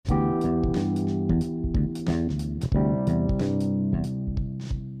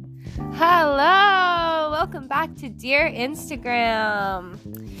back to Dear Instagram.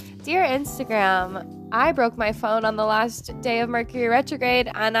 Dear Instagram, I broke my phone on the last day of Mercury retrograde,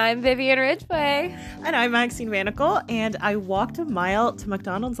 and I'm Vivian Ridgway. And I'm Maxine Vanicle, and I walked a mile to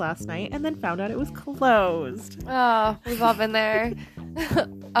McDonald's last night and then found out it was closed. Oh, we've all been there.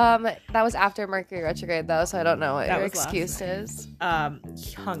 That was after Mercury retrograde, though, so I don't know what your excuse is.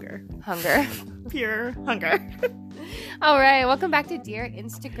 Hunger. Hunger. Pure hunger. All right, welcome back to Dear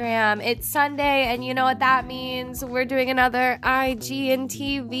Instagram. It's Sunday, and you know what that means. We're doing another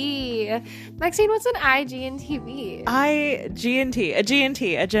IGN-TV. Maxine, what's an IGN-TV? IGN-T, a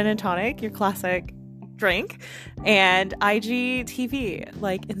G&T, a gin and tonic, your classic drink, and IGTV,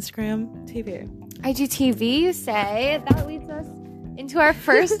 like Instagram TV. IGTV, you say? That leads us into our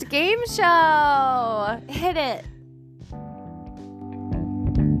first game show. Hit it.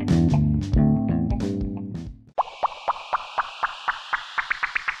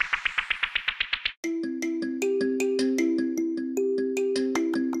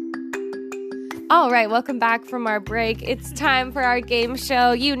 All right, welcome back from our break. It's time for our game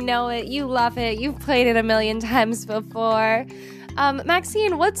show. You know it. You love it. You've played it a million times before.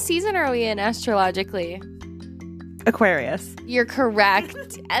 Maxine, what season are we in astrologically? Aquarius. You're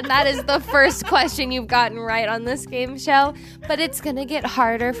correct. And that is the first question you've gotten right on this game show. But it's going to get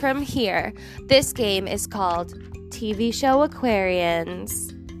harder from here. This game is called TV Show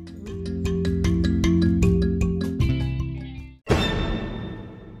Aquarians.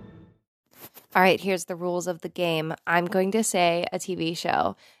 All right, here's the rules of the game. I'm going to say a TV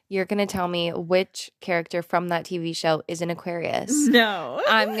show. You're going to tell me which character from that TV show is an Aquarius. No.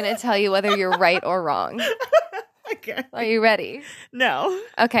 I'm going to tell you whether you're right or wrong. Okay. Are you ready? No.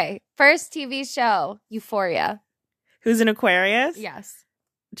 Okay, first TV show, Euphoria. Who's an Aquarius? Yes.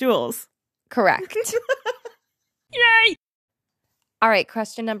 Jules. Correct. Yay! All right,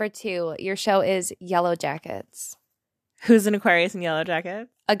 question number 2. Your show is Yellow Jackets. Who's an Aquarius in Yellow Jacket?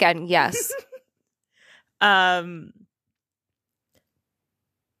 Again, yes. You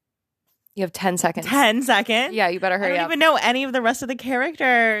have 10 seconds. 10 seconds? Yeah, you better hurry up. I don't even know any of the rest of the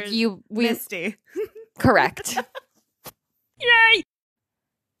characters. Misty. Misty. Correct. Yay!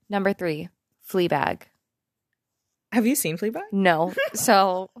 Number 3, Fleabag. Have you seen Fleabag? No.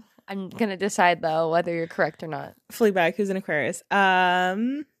 So I'm going to decide, though, whether you're correct or not. Fleabag, who's an Aquarius?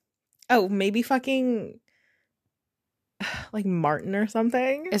 Maybe fucking like Martin or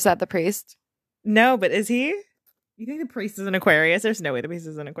something. Is that the priest? No, but is he? You think the priest is an Aquarius? There's no way the priest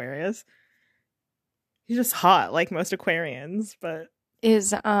is an Aquarius. He's just hot, like most Aquarians, but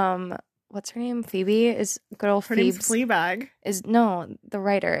Is what's her name? Phoebe? Is good old her Phoebe's name's Fleabag. No, the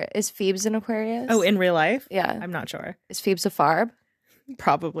writer. Is Phoebe's an Aquarius? Oh, in real life? Yeah. I'm not sure. Is Phoebe's a Farb?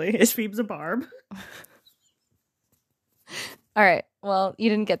 Probably. Is Phoebe's a Barb? All right. Well,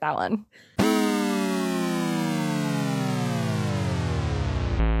 you didn't get that one.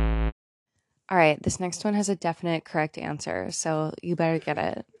 All right, this next one has a definite correct answer, so you better get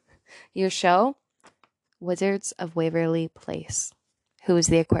it. Your show, Wizards of Waverly Place. Who is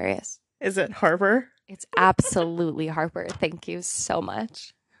the Aquarius? Is it Harper? It's absolutely Harper. Thank you so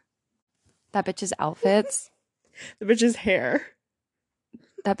much. That bitch's outfits. The bitch's hair.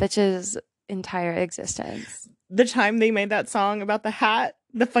 That bitch's entire existence. The time they made that song about the hat,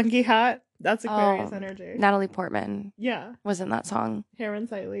 the funky hat, that's Aquarius energy. Natalie Portman. Yeah. Was in that song. Karen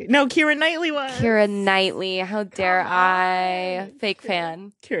Knightley. No, Keira Knightley was. Keira Knightley. How dare I? Fake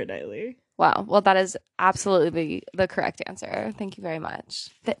fan. Keira Knightley. Wow. Well, that is absolutely the correct answer. Thank you very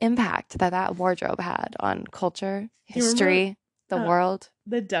much. The impact that wardrobe had on culture, history, the world.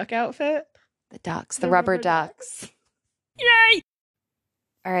 The duck outfit. The ducks. The rubber ducks. Yay!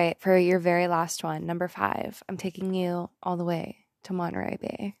 All right. For your very last one, number 5, I'm taking you all the way to Monterey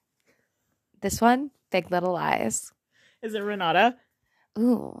Bay. This one, Big Little Lies. Is it Renata?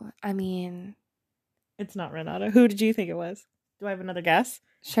 Ooh, I mean... It's not Renata. Who did you think it was? Do I have another guess?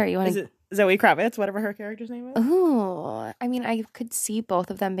 Sure, you want to... Is it Zoe Kravitz, whatever her character's name is? Ooh, I mean, I could see both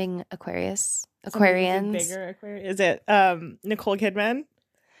of them being Aquarians. Bigger Aquarius. Is it Nicole Kidman?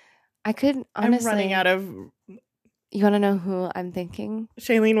 I could, honestly... I'm running out of... You want to know who I'm thinking?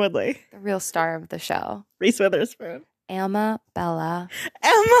 Shailene Woodley. The real star of the show. Reese Witherspoon. Emma Bella.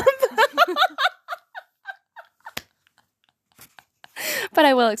 But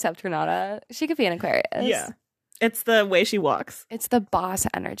I will accept Renata. She could be an Aquarius. Yeah. It's the way she walks. It's the boss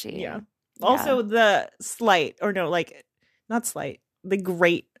energy. Yeah. Also the the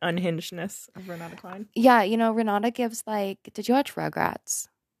great unhingedness of Renata Klein. Yeah, Renata gives did you watch Rugrats?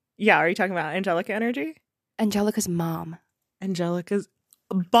 Yeah, are you talking about Angelica energy? Angelica's mom. Angelica's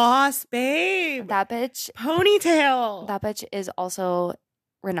boss babe. That bitch. Ponytail. That bitch is also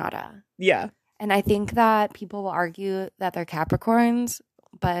Renata. Yeah. And I think that people will argue that they're Capricorns,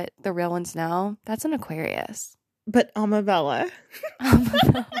 but the real ones know that's an Aquarius. But Amabella.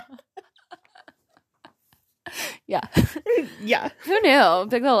 Yeah. Yeah. Who knew?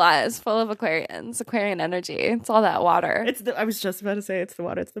 Big Little Lies, full of Aquarians, Aquarian energy. It's all that water. I was just about to say it's the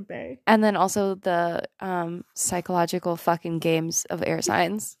water, it's the bay. And then also the psychological fucking games of air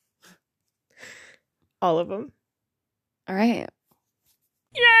signs. All of them. All right.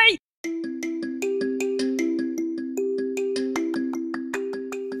 Yay!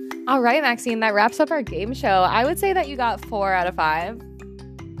 All right, Maxine, that wraps up our game show. I would say that you got 4 out of 5.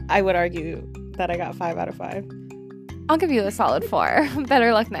 I would argue that I got 5 out of 5. I'll give you a solid 4.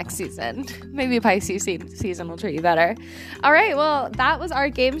 Better luck next season. Maybe Pisces season will treat you better. All right, well, that was our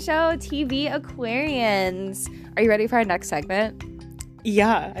game show, TV Aquarians. Are you ready for our next segment?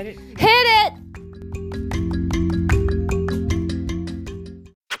 Yeah. Hit it!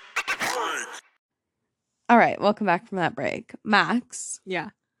 All right, welcome back from that break. Max.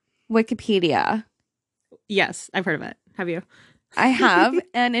 Yeah. Wikipedia. Yes, I've heard of it. Have you? I have.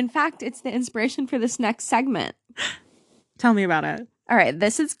 And in fact, it's the inspiration for this next segment. Tell me about it. All right.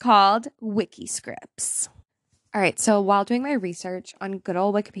 This is called Wikiscripts. All right. So while doing my research on good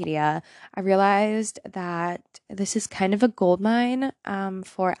old Wikipedia, I realized that this is kind of a goldmine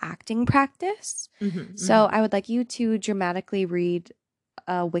for acting practice. So I would like you to dramatically read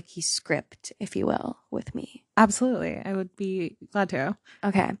a Wikiscript, if you will, with me. Absolutely. I would be glad to.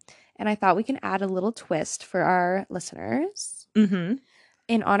 Okay. And I thought we can add a little twist for our listeners in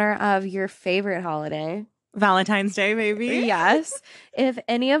honor of your favorite holiday. Valentine's Day, baby. Yes. If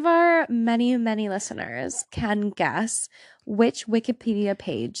any of our many, many listeners can guess which Wikipedia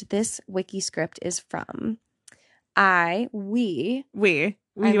page this Wikiscript is from, we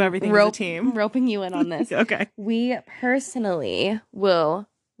do everything as a team. Roping you in on this. Okay. We personally will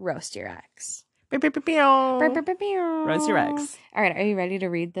roast your ex. Roast your ex. All right, are you ready to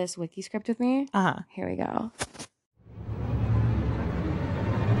read this Wikiscript with me? Here we go.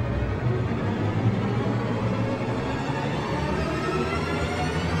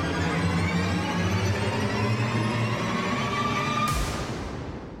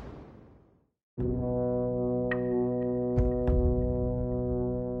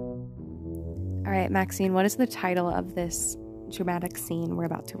 All right, Maxine, what is the title of this dramatic scene we're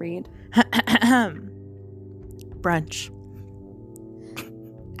about to read? Brunch.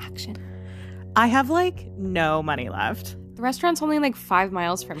 Action. I have no money left. The restaurant's only 5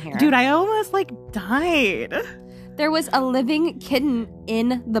 miles from here. Dude, I almost died. There was a living kitten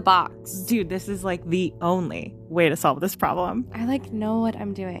in the box. Dude, this is the only way to solve this problem. I know what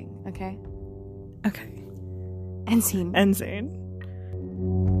I'm doing, okay? Okay. End scene.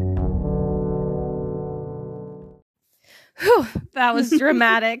 Whew, that was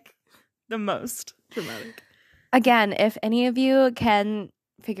dramatic. The most dramatic. Again, if any of you can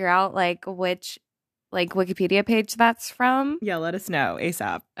figure out which Wikipedia page that's from, yeah, let us know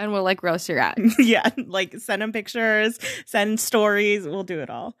ASAP. And we'll roast your ex. Yeah, send them pictures, send stories, we'll do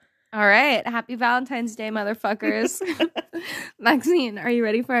it all. All right. Happy Valentine's Day, motherfuckers. Maxine, are you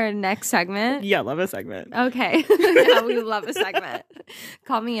ready for our next segment? Yeah, love a segment. Okay. Yeah, we love a segment.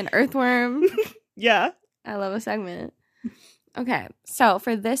 Call me an earthworm. Yeah. I love a segment. Okay. So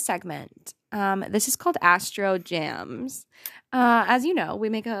for this segment, this is called Astro Jams. As you know, we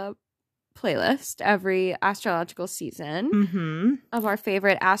make a playlist every astrological season of our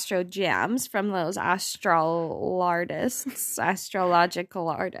favorite astro jams from those astrological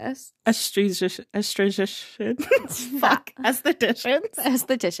artists. Fuck.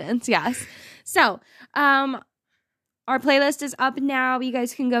 Estheticians, yes. So, our playlist is up now. You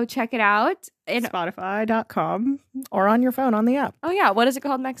guys can go check it out. Spotify.com or on your phone on the app. Oh, yeah. What is it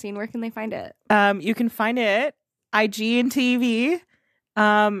called, Maxine? Where can they find it? You can find it IG and TV.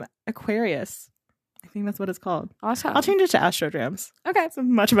 Aquarius. I think that's what it's called. Awesome. I'll change it to Astro Jams. Okay. It's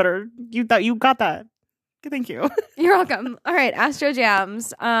much better. You got that. Thank you. You're welcome. All right. Astro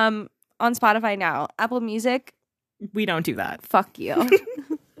Jams on Spotify now. Apple Music. We don't do that. Fuck you.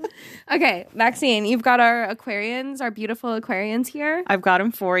 Okay, Maxine, you've got our Aquarians, our beautiful Aquarians here. I've got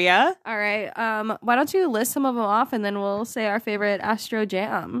them for you. All right. Why don't you list some of them off and then we'll say our favorite Astro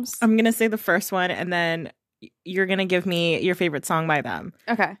Jams. I'm going to say the first one and then you're going to give me your favorite song by them.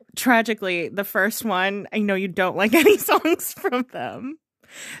 Okay. Tragically, the first one, I know you don't like any songs from them.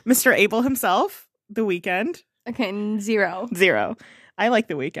 Mr. Abel himself, The Weeknd. Okay, 0. I like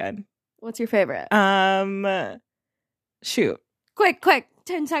The Weeknd. What's your favorite? Shoot. Quick.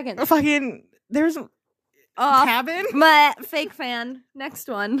 10 seconds. Fucking, there's Cabin. My fake fan. Next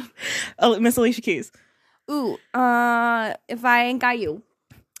one. Miss Alicia Keys. Ooh, If I Ain't Got You.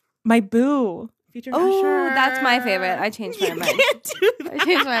 My Boo. Featuring Oh, Usher. that's my favorite. I changed my mind. Can't do that. I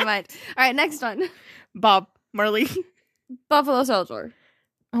changed my mind. All right, next one. Bob Marley. Buffalo Soldier.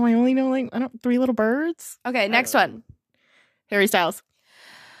 Oh, I only know like Three Little Birds. Okay, next one. Harry Styles.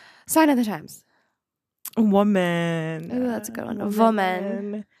 Sign of the Times. Woman. Ooh, that's a good one. A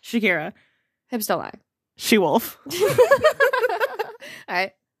woman. Shakira. Hips don't lie. She Wolf. All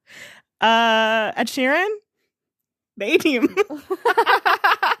right. Ed Sheeran. The A-Team.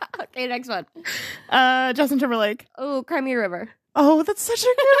 Okay, next one. Justin Timberlake. Oh, Cry Me a River. Oh, that's such a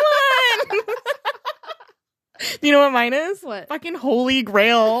good one. Do you know what mine is? What? Fucking Holy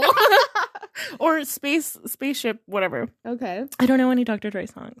Grail. Or Spaceship, whatever. Okay. I don't know any Dr. Dre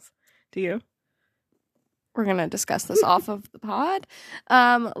songs. Do you? We're going to discuss this off of the pod.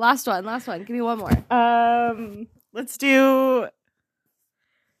 Last one. Give me one more. Let's do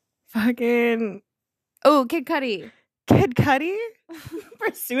fucking Kid Cudi. Kid Cudi?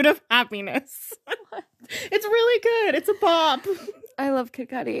 Pursuit of Happiness. It's really good. It's a bop. I love Kid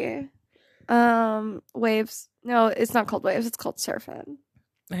Cudi. Waves. No, it's not called Waves. It's called Surfin'.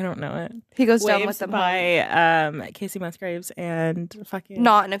 I don't know it. He goes down Waves with them by Casey Musgraves and fucking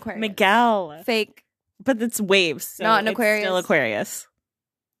not an Aquarius. Miguel. Fake. But it's Waves. So not an it's Aquarius. Still Aquarius.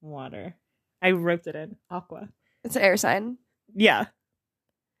 Water. I roped it in. Aqua. It's an air sign. Yeah.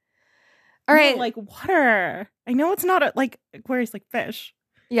 All right. No, like water. I know it's not like Aquarius, like fish.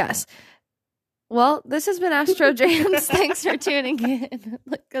 Yes. Well, this has been Astro Jams. Thanks for tuning in.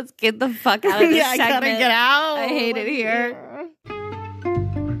 Let's get the fuck out of this segment. I gotta get out. I hate it here.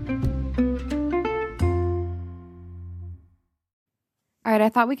 All right, I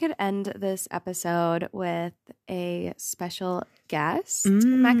thought we could end this episode with a special guest.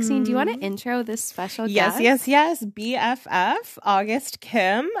 Maxine, do you want to intro this special guest? Yes. BFF, August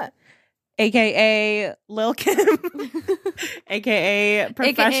Kim, a.k.a. Lil Kim, a.k.a.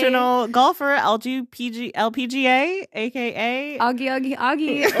 professional golfer, LPGA, a.k.a.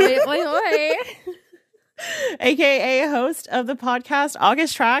 Augie. Oi. a.k.a. host of the podcast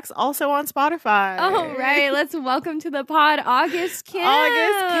August Tracks, also on Spotify. All right, let's welcome to the pod August Kim.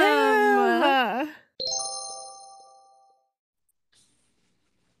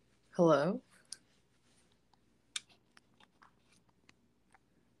 Hello.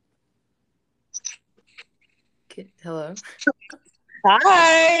 Hello.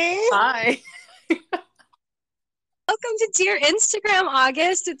 Hi. Welcome to Dear Instagram,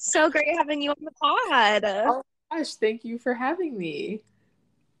 August. It's so great having you on the pod. Oh gosh, thank you for having me.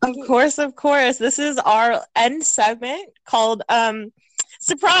 Of course. This is our end segment called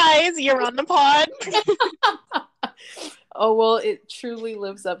Surprise, You're on the Pod. Oh, well, it truly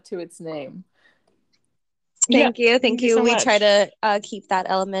lives up to its name. Thank you. so We much. try to keep that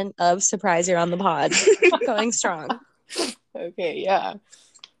element of surprise, you're on the pod going strong. Okay, yeah.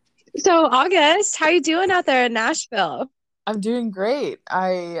 So, August, how you doing out there in Nashville? I'm doing great.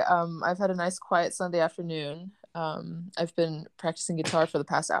 I've had a nice quiet Sunday afternoon. I've been practicing guitar for the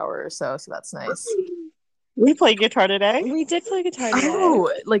past hour or so that's nice. We played guitar today. We did play guitar today.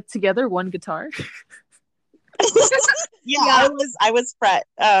 Oh, like together, one guitar? Yeah. I was Fret.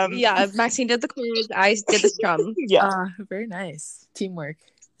 Yeah, Maxine did the chords, I did the strum. Yeah. Very nice. Teamwork.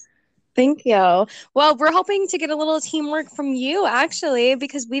 Thank you. Well, we're hoping to get a little teamwork from you, actually,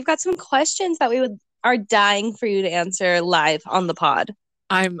 because we've got some questions that are dying for you to answer live on the pod.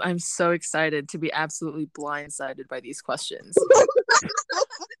 I'm so excited to be absolutely blindsided by these questions.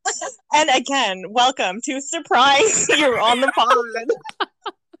 And again, welcome to Surprise, You're on the Pod.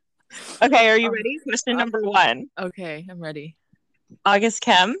 Okay, are you ready? Question number 1. Okay, I'm ready. August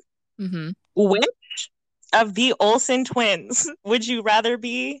Kim, Mm-hmm. which of the Olsen twins would you rather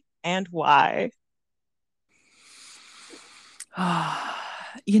be and why?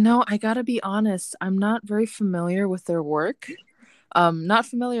 I gotta be honest, I'm not very familiar with their work. Not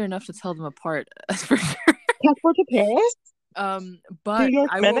familiar enough to tell them apart, for sure. Passport to Paris? But New York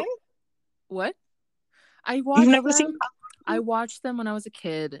I Minute? What? You've never seen? I watched them when I was a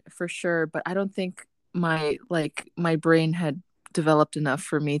kid, for sure, but I don't think my brain had developed enough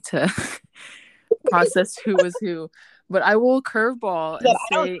for me to process who was who. But I will curveball and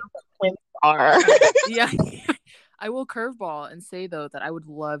say Twins are. yeah. I will curveball and say though that I would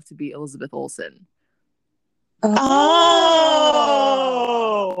love to be Elizabeth Olsen. Oh.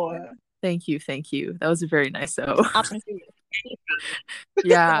 Thank you. That was a very nice so.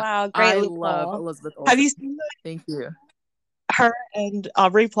 Yeah. Wow, great. I loophole. love Elizabeth Olsen. Have you seen Thank you. her and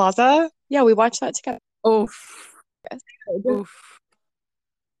Aubrey Plaza? Yeah, we watched that together. Oof.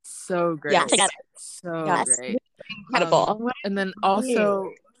 So great. Yes. So Yes. great. Incredible. And then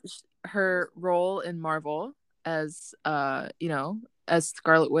also her role in Marvel as as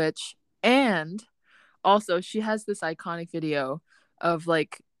Scarlet Witch. And also, she has this iconic video of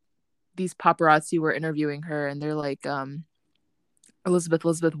like these paparazzi were interviewing her, and they're like,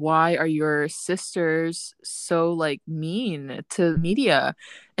 Elizabeth, why are your sisters so like mean to media?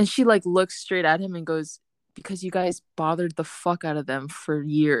 And she like looks straight at him and goes, because you guys bothered the fuck out of them for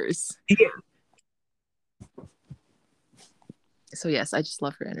years. Yeah. So yes, I just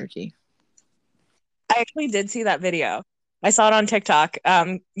love her energy. I actually did see that video. I saw it on TikTok.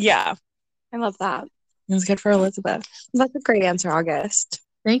 Yeah. I love that. It was good for Elizabeth. That's a great answer, August.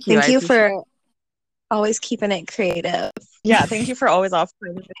 Thank you. Thank you for always keeping it creative. Yeah, thank you for always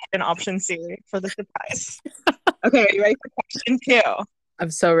offering an option C for the surprise. Okay, are you ready for question 2?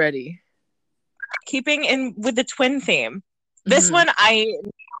 I'm so ready. Keeping in with the twin theme. This one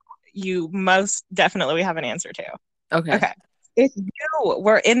you most definitely have an answer to. Okay. If you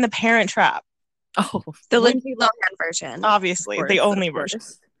were in the Parent Trap, the Lindsay Lohan version, obviously, course, the only version.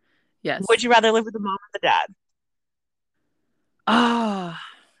 Yes. Would you rather live with the mom or the dad?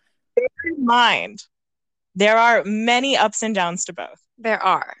 Bear in mind, there are many ups and downs to both. There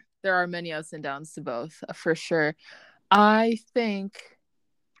are many ups and downs to both, for sure. I think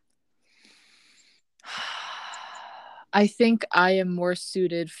I am more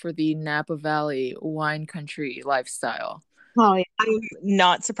suited for the Napa Valley wine country lifestyle. Oh, yeah. I'm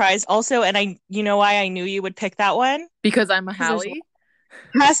not surprised. Also, and you know why I knew you would pick that one? Because I'm a Hallie.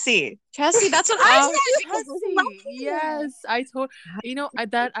 Chessie, that's what I said. Chessie. Yes, I told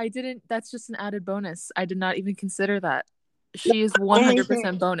I didn't. That's just an added bonus. I did not even consider that. She is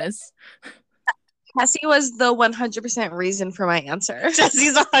 100% bonus. Chessie was the 100% reason for my answer.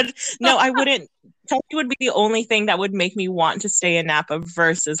 Chessie's 100. No, I wouldn't. Chessie would be the only thing that would make me want to stay in Napa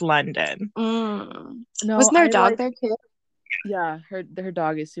versus London. No, wasn't there a dog there too? Yeah, her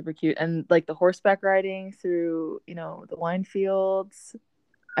dog is super cute, and like the horseback riding through the wine fields.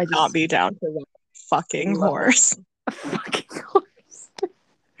 I just not be down for that fucking horse. Fucking horse.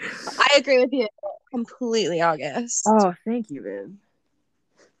 I agree with you completely, August. Oh, thank you, babe.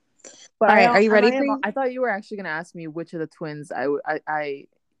 But all right, are you ready? I thought you were actually gonna ask me which of the twins I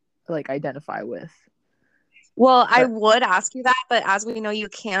like identify with. Well, I would ask you that, but as we know, you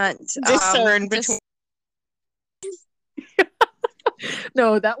can't discern between.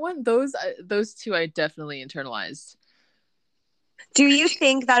 No, that one, those two, I definitely internalized. Do you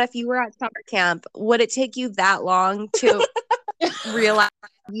think that if you were at summer camp, would it take you that long to realize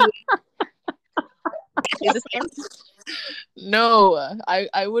you? No,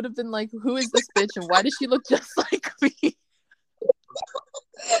 I would have been like, who is this bitch and why does she look just like me?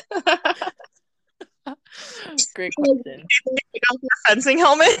 Great question. You got your fencing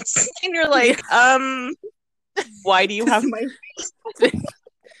helmets and you're like, why do you have my face?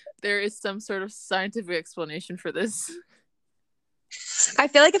 There is some sort of scientific explanation for this. I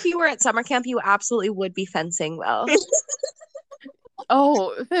feel like if you were at summer camp, you absolutely would be fencing well.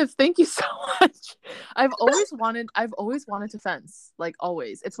 Oh, Viv, thank you so much. I've always wanted to fence, like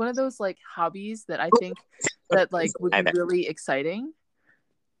always. It's one of those like hobbies that I think that like would be really exciting.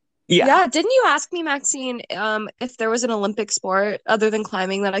 Yeah. Didn't you ask me, Maxine, if there was an Olympic sport other than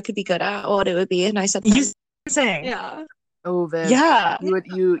climbing that I could be good at, what it would be? And I said, fencing. Yeah. Oh, Viv. Yeah.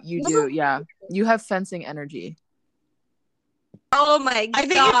 You do. Yeah. You have fencing energy. Oh my God. I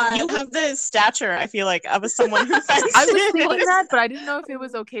think you have the stature, I feel like, of someone who fences. I was thinking that, but I didn't know if it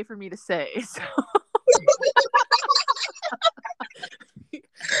was okay for me to say. So.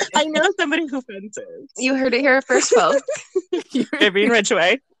 I know somebody who fences. You heard it here first, folks. Vivian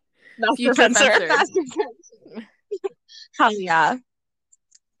Ridgway. Future fencer. Hell yeah.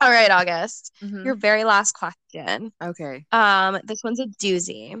 All right, August. Your very last question. Okay. This one's a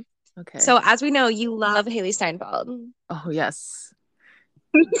doozy. Okay. So as we know, you love Haley Steinfeld. Oh, yes.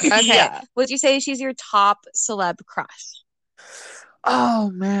 Okay. Yeah. Would you say she's your top celeb crush? Oh,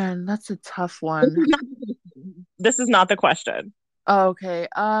 man, that's a tough one. This is not the question. Oh, okay.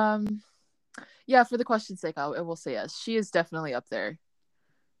 Yeah, for the question's sake, I will say yes. She is definitely up there.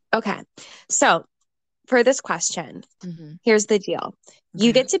 Okay. So for this question, here's the deal. Okay.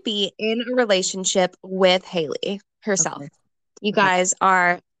 You get to be in a relationship with Haley herself. Okay. You guys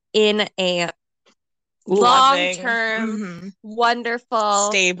are in a long-term, wonderful,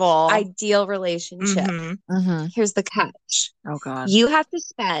 stable, ideal relationship. Here's the catch. Oh, God. You have to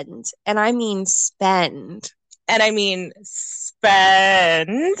spend, and I mean spend.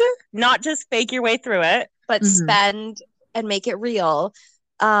 Not just fake your way through it, but spend and make it real.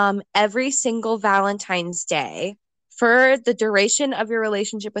 Every single Valentine's Day for the duration of your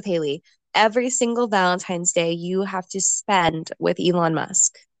relationship with Haley. Every single Valentine's Day you have to spend with Elon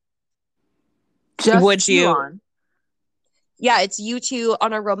Musk. Would you? Yeah, it's you two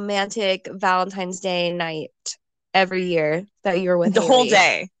on a romantic Valentine's Day night every year that you're with The whole Haley.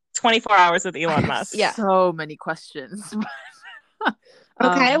 day. 24 hours with Elon Musk. Yeah. So many questions.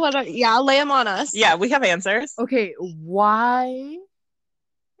 Okay, lay them on us. Yeah, we have answers. Okay, why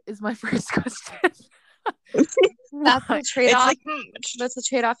is my first question? That's the trade-off. Like, That's the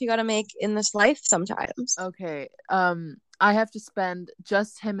trade-off you got to make in this life sometimes. Okay, I have to spend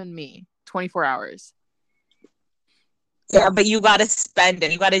just him and me 24 hours. yeah, but you got to spend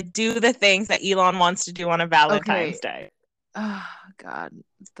it. You got to do the things that Elon wants to do on a Valentine's Day. Oh, God,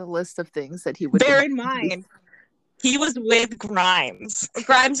 the list of things that he would Bear in mind, he was with Grimes.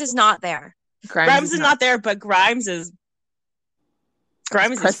 Grimes is not there. Grimes is not there, but Grimes is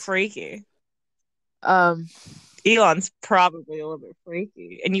freaky. Elon's probably a little bit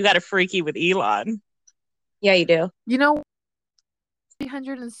freaky, and you got a freaky with Elon. Yeah, you do. You know,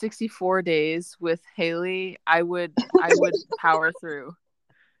 364 days with Haley, I would power through.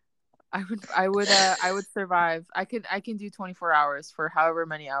 I would survive. I can do 24 hours for however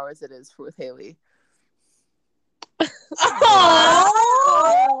many hours it is with Haley.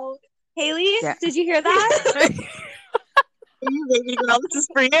 Oh, Haley, Yeah. did you hear that? Baby girl, this is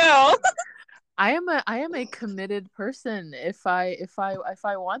for you. I am a committed person. If I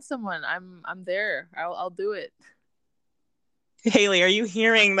want someone, I'm there. I'll do it. Haley, are you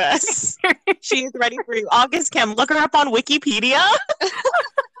hearing this? She is ready for you. August Kim, look her up on Wikipedia.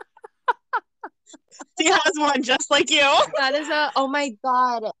 She has one just like you. That is oh my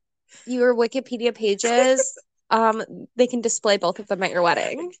God. Your Wikipedia pages, they can display both of them at your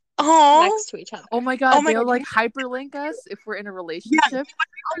wedding next to each other. Oh my God, they'll like hyperlink us if we're in a relationship.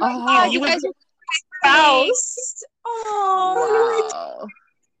 Yeah, you guys are spouse. Wow. Wow.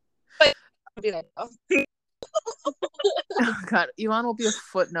 Oh God, Elon will be a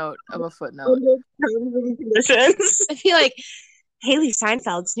footnote of a footnote. I feel like Haley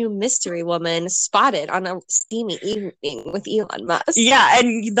Steinfeld's new mystery woman spotted on a steamy evening with Elon Musk. Yeah,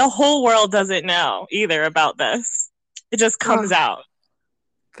 and the whole world doesn't know either about this. It just comes out.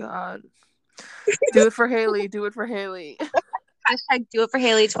 God. Do it for Haley. Do it for Haley. Hashtag do it for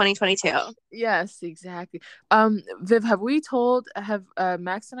Haley 2022. Yes, exactly. Viv, have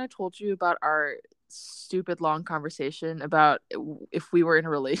Max and I told you about our stupid long conversation about if we were in a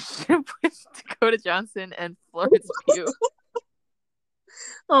relationship with Dakota Johnson and Florence Pugh?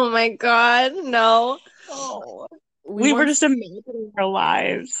 Oh my God, no. Oh. We were just imagining our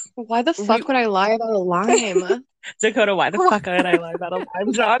lives. Why the fuck would I lie about a lime? Dakota, why the fuck would I lie about a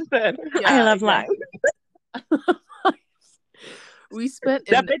lime Johnson? Yeah, I love lime. We spent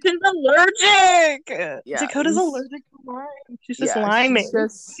that bitch is allergic. Yeah, Dakota's allergic to lime. She's just liming.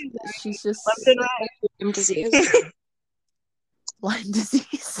 She's just Lyme disease. Lyme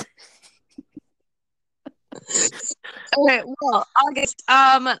disease. Okay, well, August,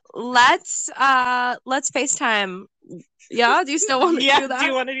 let's FaceTime. Yeah, do you still want to do that? Do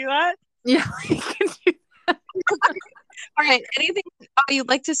you want to do that? Yeah, we can do that. All right, anything you'd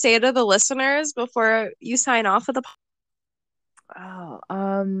like to say to the listeners before you sign off of the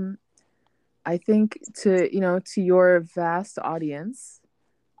I think to your vast audience,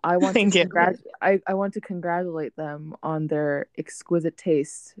 I want I want to congratulate them on their exquisite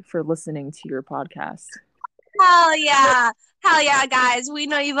taste for listening to your podcast. Hell yeah, guys! We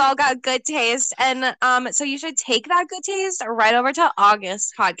know you've all got good taste, and so you should take that good taste right over to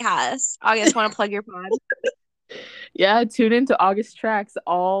August's podcast. August, want to plug your pod? Yeah, tune into August Tracks,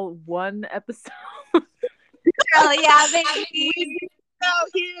 all one episode. Hell yeah, baby! Out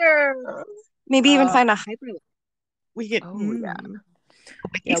here. Maybe even find a hyperlink. We get. Oh yeah.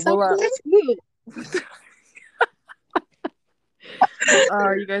 Yeah, we'll.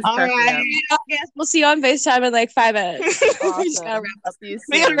 Oh, you guys. All right. August, we'll see you on FaceTime in like 5 minutes. Awesome. We just gotta wrap up. We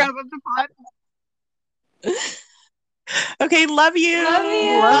gotta wrap up the pod. Okay, love you. Love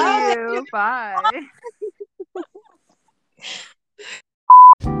you. Bye.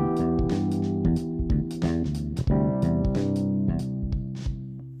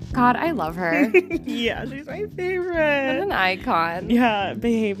 God, I love her. Yeah, she's my What favorite. an icon. Yeah, icon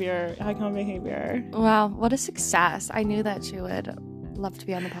behavior. Wow, what a success. I knew that she would love to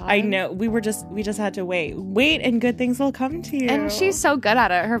be on the pod. I know. We just had to wait, and good things will come to you. And she's so good at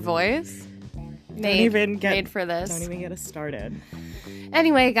it. Her voice made for this. Don't even get us started.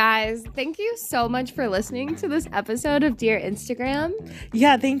 Anyway, guys, thank you so much for listening to this episode of Dear Instagram.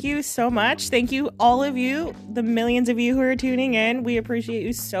 Yeah, thank you so much. Thank you, all of you, the millions of you who are tuning in. We appreciate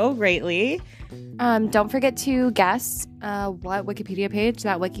you so greatly. Don't forget to guess what Wikipedia page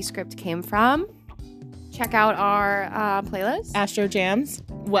that wiki script came from. check out our playlist. Astro Jams.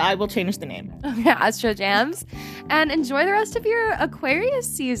 Well, I will change the name. Astro Jams. And enjoy the rest of your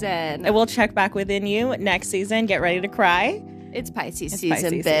Aquarius season. I will check back within you next season. Get ready to cry. It's Pisces It's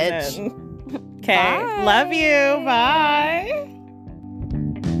season, Pisces bitch. season. Okay. Bye. Love you. Bye.